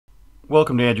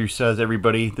Welcome to Andrew Says,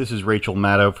 everybody. This is Rachel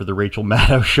Maddow for The Rachel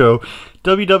Maddow Show.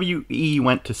 WWE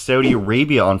went to Saudi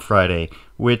Arabia on Friday,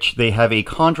 which they have a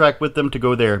contract with them to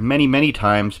go there many, many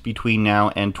times between now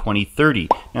and 2030.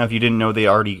 Now, if you didn't know, they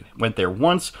already went there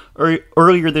once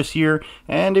earlier this year,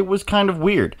 and it was kind of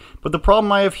weird. But the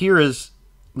problem I have here is,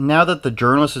 now that the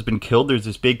journalist has been killed, there's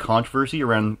this big controversy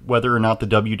around whether or not the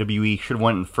WWE should have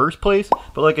went in the first place.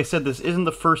 But like I said, this isn't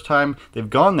the first time they've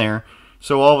gone there.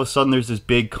 So all of a sudden there's this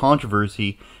big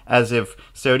controversy as if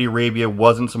Saudi Arabia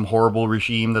wasn't some horrible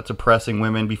regime that's oppressing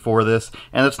women before this.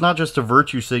 And it's not just a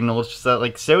virtue signal, it's just that,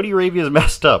 like, Saudi Arabia is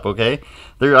messed up, okay?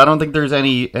 I don't think there's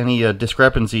any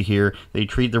discrepancy here. They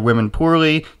treat their women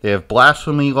poorly, they have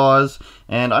blasphemy laws,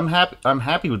 and I'm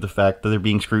happy with the fact that they're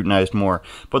being scrutinized more.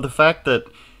 But the fact that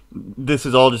this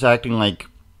is all just acting like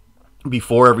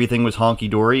before everything was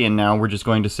honky-dory and now we're just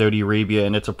going to Saudi Arabia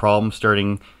and it's a problem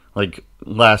starting like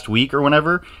last week or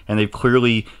whenever, and they've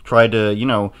clearly tried to,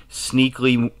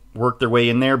 sneakily work their way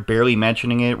in there, barely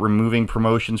mentioning it, removing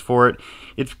promotions for it.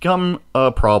 It's become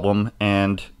a problem,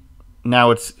 and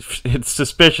now it's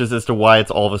suspicious as to why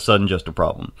it's all of a sudden just a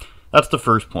problem. That's the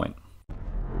first point.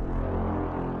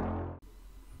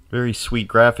 Very sweet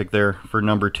graphic there for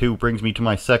number 2 brings me to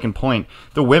my second point.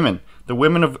 The women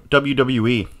of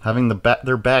WWE having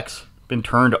their backs been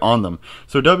turned on them.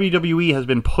 So WWE has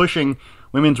been pushing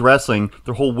women's wrestling,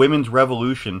 their whole women's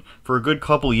revolution, for a good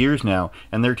couple years now,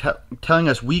 and they're telling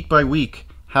us week by week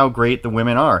how great the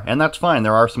women are, and that's fine.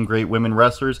 There are some great women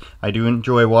wrestlers. I do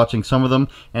enjoy watching some of them,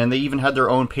 and they even had their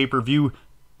own pay-per-view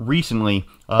recently,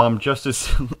 just as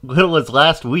little as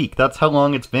last week. That's how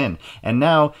long it's been. And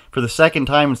now, for the second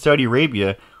time in Saudi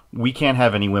Arabia, we can't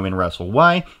have any women wrestle.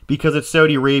 Why? Because it's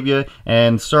Saudi Arabia,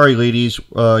 and sorry ladies,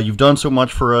 you've done so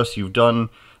much for us, you've done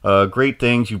great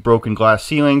things, you've broken glass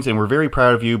ceilings, and we're very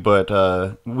proud of you, but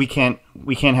we can't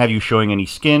have you showing any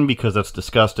skin because that's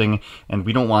disgusting, and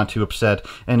we don't want to upset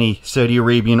any Saudi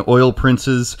Arabian oil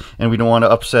princes, and we don't want to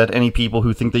upset any people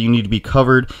who think that you need to be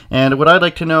covered. And what I'd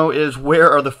like to know is, where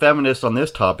are the feminists on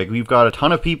this topic? We've got a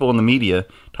ton of people in the media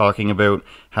talking about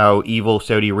how evil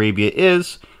Saudi Arabia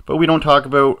is, but we don't talk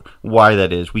about why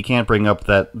that is. We can't bring up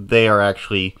that they are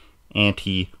actually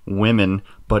anti-women,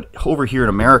 but over here in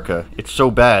America, it's so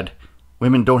bad.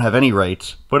 Women don't have any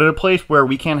rights. But in a place where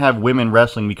we can't have women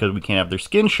wrestling because we can't have their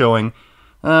skin showing,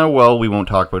 well, we won't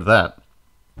talk about that.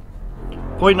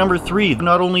 Point number 3,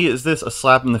 not only is this a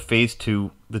slap in the face to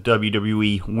the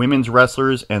WWE women's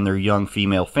wrestlers and their young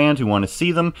female fans who want to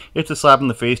see them, it's a slap in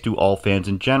the face to all fans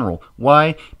in general.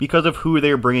 Why? Because of who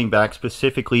they're bringing back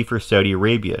specifically for Saudi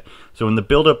Arabia. So in the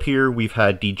build-up here, we've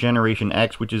had D-Generation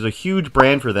X, which is a huge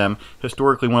brand for them,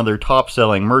 historically one of their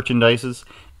top-selling merchandises,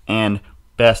 and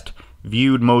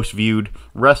most viewed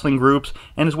wrestling groups,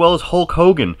 and as well as Hulk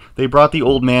Hogan. They brought the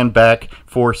old man back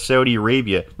for Saudi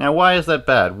Arabia. Now, why is that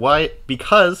bad?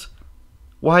 Because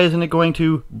why isn't it going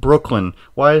to Brooklyn?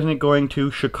 Why isn't it going to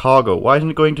Chicago? Why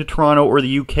isn't it going to Toronto or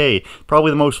the UK?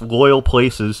 Probably the most loyal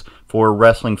places for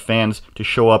wrestling fans to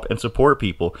show up and support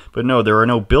people. But no, there are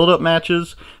no build-up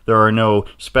matches. There are no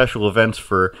special events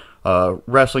for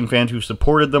wrestling fans who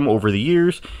supported them over the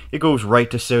years. It goes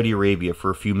right to Saudi Arabia for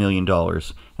a few $1 million.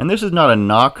 And this is not a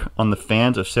knock on the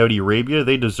fans of Saudi Arabia.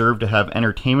 They deserve to have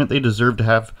entertainment. They deserve to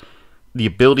have the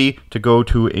ability to go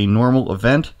to a normal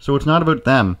event. So it's not about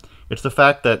them. It's the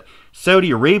fact that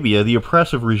Saudi Arabia, the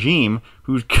oppressive regime,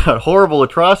 who's got horrible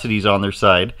atrocities on their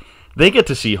side, they get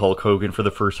to see Hulk Hogan for the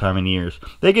first time in years.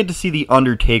 They get to see The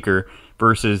Undertaker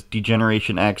versus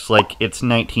D-Generation X like it's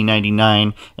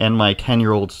 1999 and my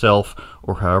 10-year-old self,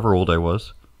 or however old I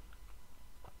was,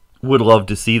 would love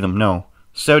to see them. No.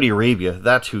 Saudi Arabia,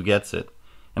 that's who gets it.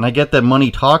 And I get that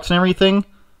money talks and everything,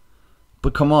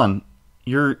 but come on.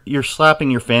 You're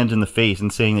slapping your fans in the face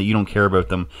and saying that you don't care about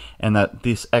them and that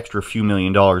this extra few $1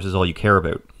 million is all you care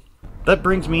about. That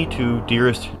brings me to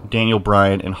dearest Daniel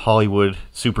Bryan and Hollywood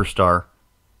superstar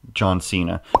John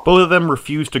Cena. Both of them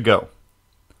refuse to go.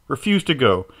 Refuse to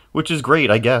go, which is great,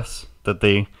 I guess, that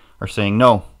they are saying,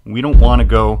 no, we don't want to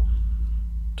go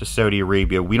to Saudi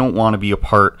Arabia. We don't want to be a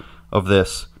part of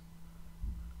this.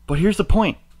 But here's the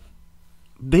point.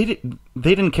 They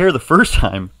didn't care the first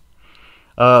time.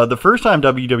 The first time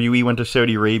WWE went to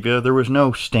Saudi Arabia, there was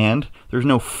no stand. There was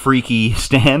no freaky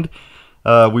stand.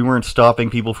 We weren't stopping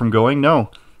people from going.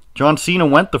 No. John Cena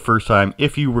went the first time,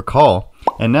 if you recall.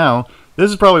 And now,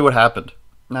 this is probably what happened.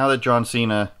 Now that John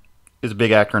Cena is a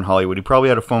big actor in Hollywood, he probably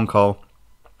had a phone call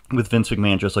with Vince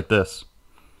McMahon just like this.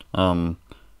 Hello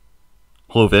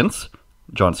Vince,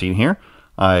 John Cena here.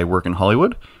 I work in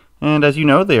Hollywood, and as you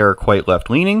know, they are quite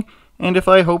left-leaning, and if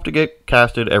I hope to get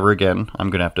casted ever again,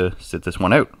 I'm going to have to sit this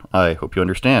one out. I hope you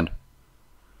understand.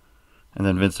 And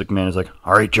then Vince McMahon is like,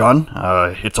 all right, John,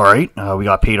 it's all right. We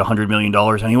got paid $100 million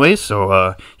anyways,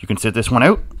 so you can sit this one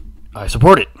out. I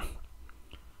support it.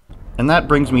 And that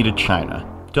brings me to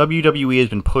China. WWE has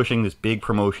been pushing this big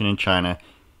promotion in China,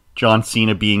 John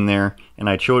Cena being there, and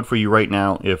I'd show it for you right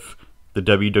now if the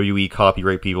WWE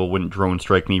copyright people wouldn't drone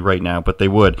strike me right now, but they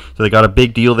would. So they got a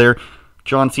big deal there.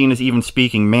 John Cena's even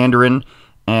speaking Mandarin,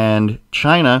 and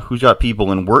China, who's got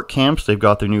people in work camps, they've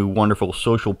got their new wonderful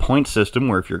social point system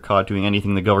where if you're caught doing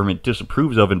anything the government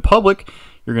disapproves of in public,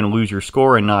 you're going to lose your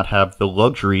score and not have the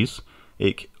luxuries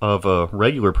of a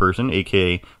regular person,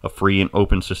 aka a free and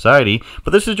open society. But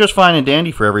this is just fine and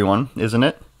dandy for everyone, isn't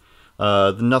it?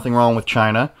 Nothing wrong with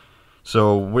China.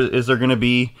 So is there going to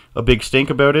be a big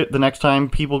stink about it the next time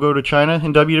people go to China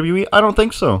in WWE? I don't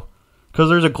think so. Because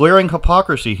there's a glaring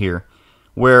hypocrisy here,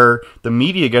 where the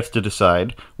media gets to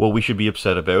decide what we should be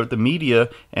upset about. The media,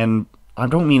 and I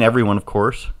don't mean everyone, of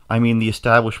course. I mean the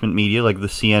establishment media, like the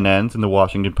CNNs and the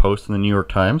Washington Post and the New York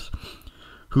Times,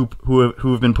 who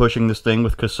have been pushing this thing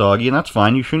with Kasagi, and that's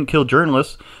fine. You shouldn't kill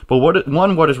journalists. But what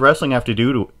does wrestling have to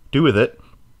do with it?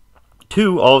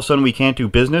 Two, all of a sudden we can't do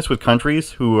business with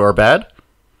countries who are bad.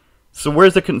 So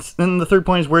then the third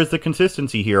point is, where's the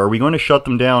consistency here? Are we going to shut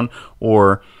them down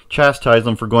or chastise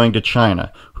them for going to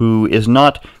China, who is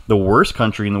not the worst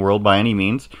country in the world by any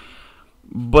means,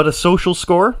 but a social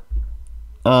score?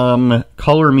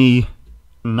 Color me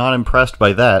not impressed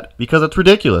by that, because it's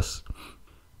ridiculous.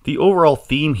 The overall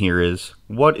theme here is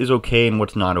what is okay and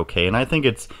what's not okay, and I think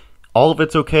it's all of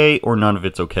it's okay or none of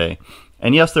it's okay.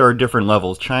 And yes, there are different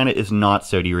levels. China is not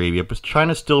Saudi Arabia, but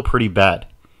China's still pretty bad.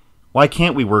 Why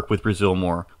can't we work with Brazil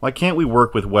more? Why can't we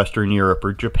work with Western Europe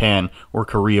or Japan or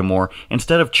Korea more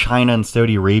instead of China and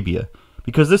Saudi Arabia?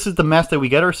 Because this is the mess that we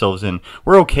get ourselves in.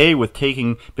 We're okay with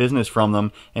taking business from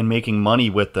them and making money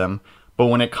with them, but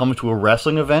when it comes to a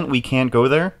wrestling event, we can't go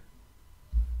there?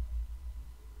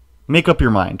 Make up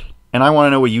your mind, and I want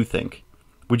to know what you think.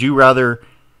 Would you rather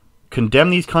condemn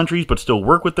these countries but still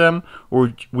work with them,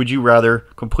 or would you rather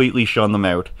completely shun them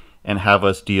out and have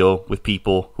us deal with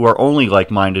people who are only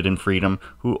like-minded in freedom,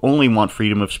 who only want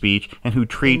freedom of speech, and who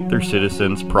treat their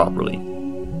citizens properly?